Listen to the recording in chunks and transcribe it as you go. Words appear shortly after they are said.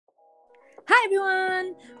Hi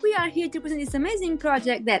everyone! We are here to present this amazing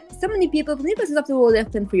project that so many people from different places of the world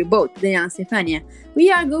have planned for you both, Daniel and Stefania.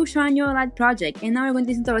 We are Go Shine Your Light Project, and now we're going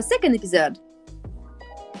to listen to our second episode.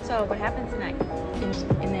 So, what happens tonight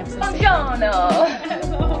in the episode?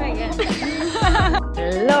 Buongiorno! Try again.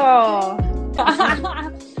 Hello! I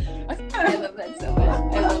love that so much.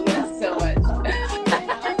 I love that so much.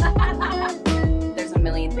 There's a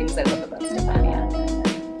million things I love about Stefania.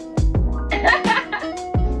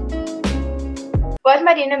 What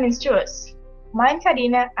Marina means to us. Mine and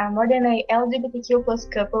Karina are more than a LGBTQ plus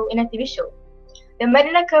couple in a TV show. The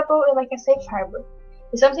Marina couple is like a safe harbor.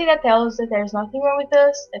 It's something that tells us that there's nothing wrong with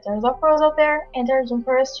us, that there's love for us out there, and there's room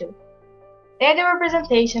for us too. They are the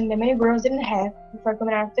representation that many girls didn't have before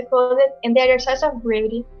coming out of the closet, and they are their source of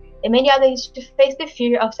bravery that many others to face the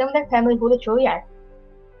fear of some of their family who they truly are.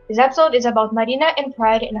 This episode is about Marina and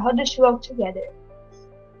Pride and how the two work together.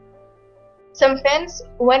 Some fans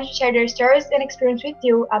want to share their stories and experience with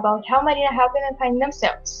you about how Marina helped them find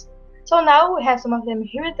themselves. So now we have some of them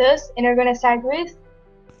here with us, and we're gonna start with.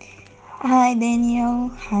 Hi Daniel,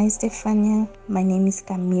 hi Stefania. My name is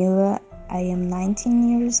Camila. I am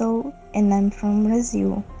 19 years old and I'm from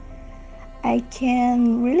Brazil. I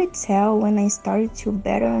can really tell when I started to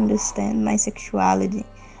better understand my sexuality.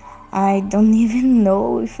 I don't even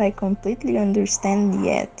know if I completely understand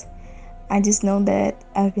yet. I just know that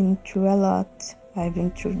I've been through a lot. I've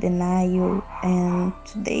been through denial, and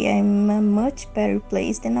today I'm in a much better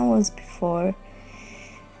place than I was before.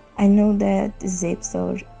 I know that this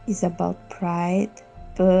episode is about pride,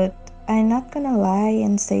 but I'm not gonna lie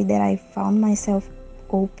and say that I found myself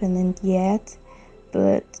open and yet,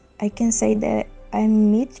 but I can say that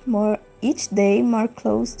I'm each day more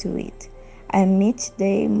close to it. I'm each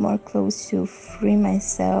day more close to free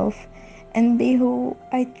myself and be who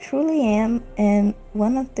I truly am, and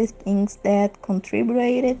one of the things that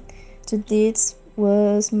contributed to this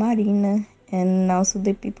was Marina and also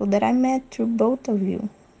the people that I met through both of you.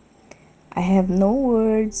 I have no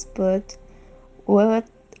words, but what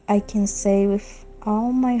I can say with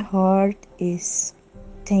all my heart is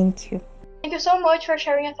thank you. Thank you so much for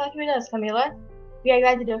sharing your thoughts with us, Camila. We are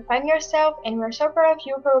glad that you find yourself, and we are so proud of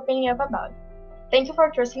you for opening up about it. Thank you for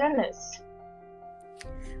trusting on us.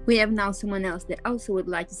 We have now someone else that also would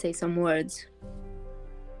like to say some words.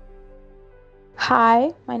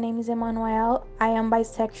 Hi, my name is Emmanuel. I am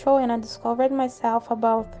bisexual and I discovered myself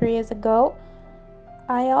about 3 years ago.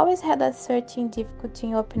 I always had a certain difficulty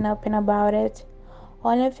in opening up about it.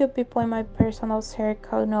 Only a few people in my personal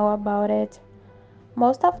circle know about it.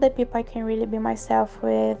 Most of the people I can really be myself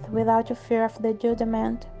with without the fear of the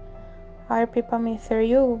judgment are people I meet through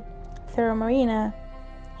you, through Marina.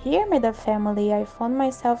 Here with the family, I found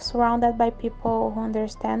myself surrounded by people who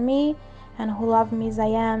understand me and who love me as I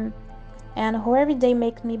am, and who every day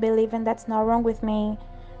make me believe in that's not wrong with me.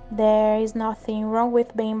 There is nothing wrong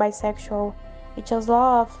with being bisexual. It's just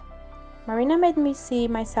love. Marina made me see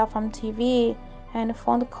myself on TV and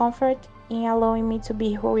found comfort in allowing me to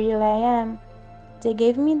be who really I am. They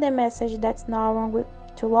gave me the message that's not wrong with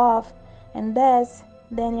to love, and that's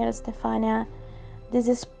Daniel and Stefania. This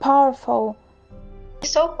is powerful.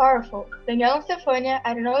 It's so powerful. Danielle and Stefania,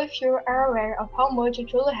 I don't know if you are aware of how much you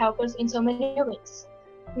truly help us in so many ways.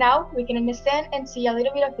 Now we can understand and see a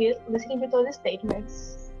little bit of it listening to all these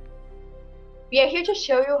statements. We are here to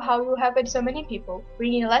show you how you helped so many people,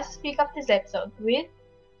 bringing the last speak of this episode with.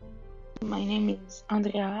 My name is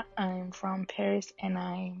Andrea. I'm from Paris and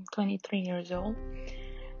I'm 23 years old.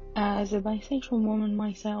 As a bisexual woman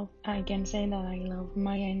myself, I can say that I love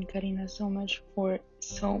Maya and Karina so much for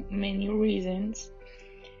so many reasons.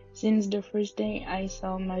 Since the first day I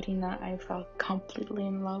saw Marina, I felt completely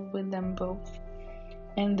in love with them both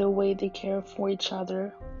and the way they care for each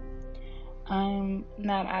other. I'm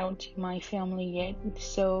not out to my family yet,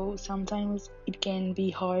 so sometimes it can be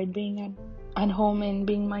hard being at home and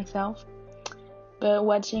being myself. But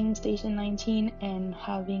watching Station 19 and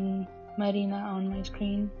having Marina on my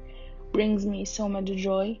screen brings me so much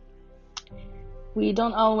joy. We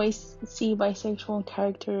don't always see bisexual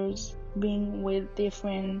characters being with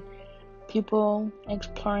different people,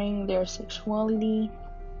 exploring their sexuality.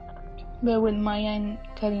 But with Maya and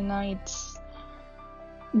Karina, it's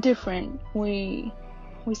different. We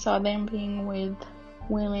saw them being with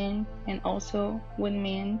women and also with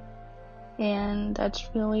men, and that's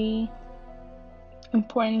really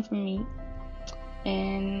important for me,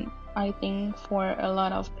 and I think for a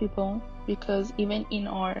lot of people, because even in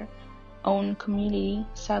our own community,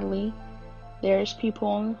 sadly, there's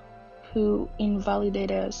people who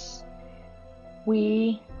invalidate us.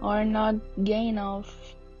 We are not gay enough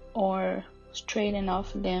or straight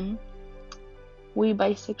enough for them, we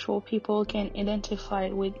bisexual people can identify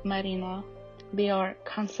with Marina. They are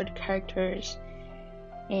comfort characters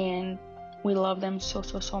and we love them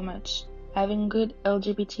so much. Having good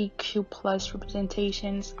LGBTQ plus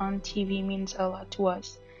representations on TV means a lot to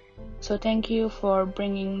us. So thank you for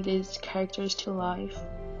bringing these characters to life.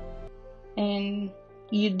 And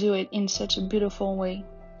you do it in such a beautiful way.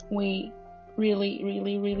 We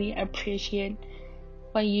really appreciate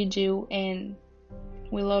what you do, and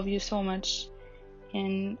we love you so much.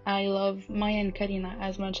 And I love Maya and Karina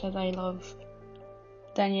as much as I love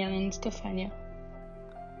Daniel and Stefania.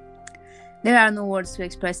 There are no words to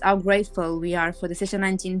express how grateful we are for the Session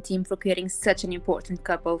 19 team for creating such an important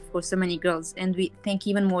couple for so many girls, and we thank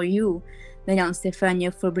even more you, Daniel and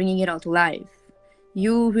Stefania, for bringing it all to life.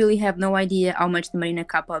 You really have no idea how much the Marina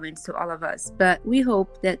couple means to all of us, but we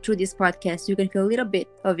hope that through this podcast you can feel a little bit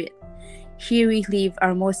of it. Here we leave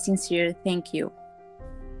our most sincere thank you.